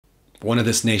One of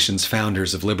this nation's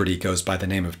founders of liberty goes by the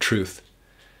name of Truth,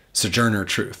 Sojourner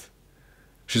Truth.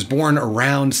 She was born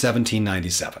around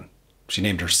 1797. She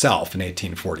named herself in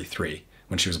 1843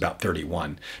 when she was about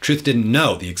 31. Truth didn't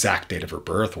know the exact date of her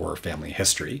birth or her family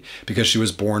history because she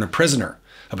was born a prisoner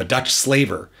of a Dutch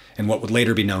slaver in what would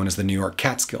later be known as the New York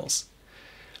Catskills.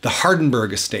 The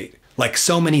Hardenberg estate, like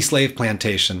so many slave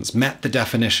plantations, met the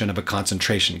definition of a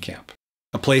concentration camp,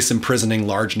 a place imprisoning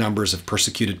large numbers of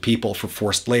persecuted people for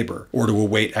forced labor or to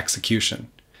await execution.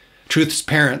 Truth's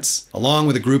parents, along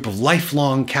with a group of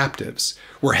lifelong captives,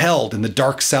 were held in the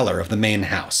dark cellar of the main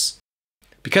house.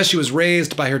 Because she was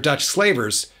raised by her Dutch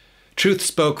slavers, Truth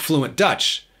spoke fluent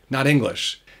Dutch, not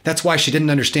English. That's why she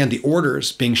didn't understand the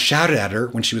orders being shouted at her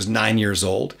when she was 9 years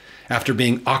old, after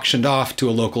being auctioned off to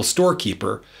a local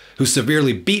storekeeper who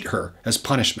severely beat her as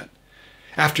punishment.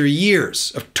 After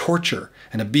years of torture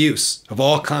and abuse of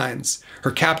all kinds,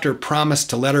 her captor promised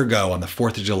to let her go on the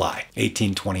 4th of July,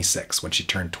 1826, when she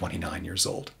turned 29 years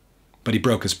old. But he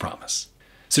broke his promise.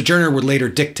 Sojourner would later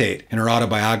dictate in her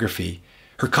autobiography,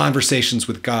 her conversations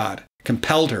with God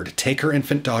compelled her to take her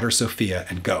infant daughter Sophia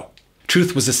and go.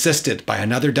 Truth was assisted by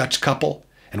another Dutch couple,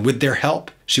 and with their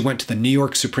help, she went to the New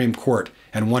York Supreme Court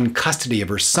and won custody of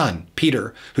her son,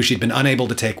 Peter, who she'd been unable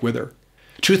to take with her.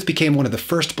 Truth became one of the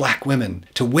first black women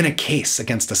to win a case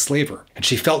against a slaver, and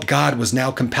she felt God was now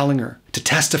compelling her to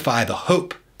testify the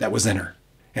hope that was in her.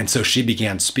 And so she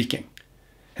began speaking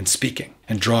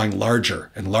and drawing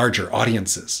larger and larger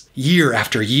audiences. Year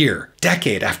after year,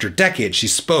 decade after decade, she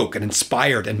spoke and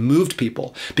inspired and moved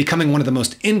people, becoming one of the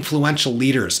most influential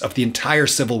leaders of the entire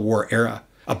Civil War era.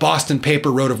 A Boston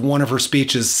paper wrote of one of her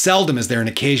speeches, "Seldom is there an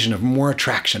occasion of more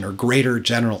attraction or greater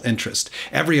general interest.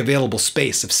 Every available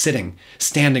space of sitting,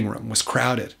 standing room was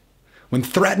crowded." When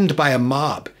threatened by a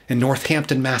mob in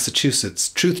Northampton,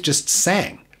 Massachusetts, Truth just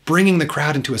sang, bringing the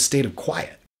crowd into a state of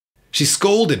quiet. She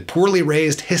scolded poorly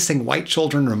raised, hissing white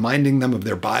children, reminding them of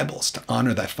their Bibles to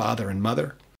honor thy father and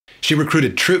mother. She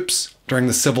recruited troops during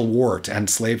the Civil War to end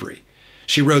slavery.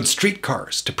 She rode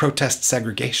streetcars to protest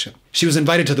segregation. She was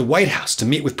invited to the White House to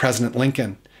meet with President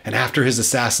Lincoln, and after his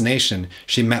assassination,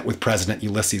 she met with President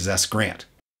Ulysses S. Grant.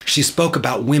 She spoke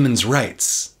about women's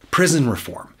rights, prison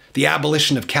reform, the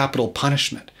abolition of capital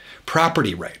punishment,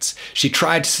 property rights. She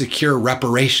tried to secure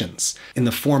reparations in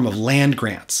the form of land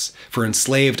grants for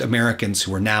enslaved Americans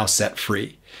who were now set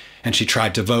free. And she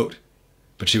tried to vote,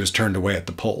 but she was turned away at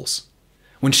the polls.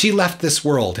 When she left this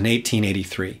world in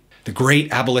 1883, the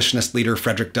great abolitionist leader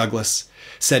Frederick Douglass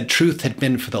said Truth had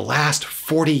been for the last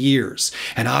 40 years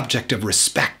an object of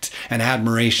respect and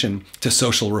admiration to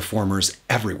social reformers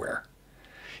everywhere.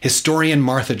 Historian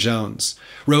Martha Jones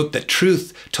wrote that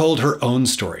Truth told her own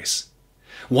stories,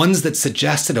 ones that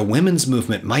suggested a women's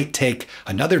movement might take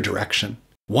another direction,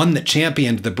 one that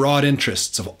championed the broad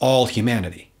interests of all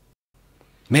humanity.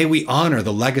 May we honor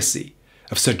the legacy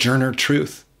of Sojourner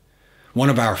Truth,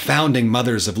 one of our founding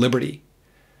mothers of liberty,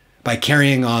 by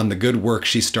carrying on the good work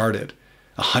she started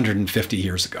 150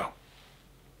 years ago.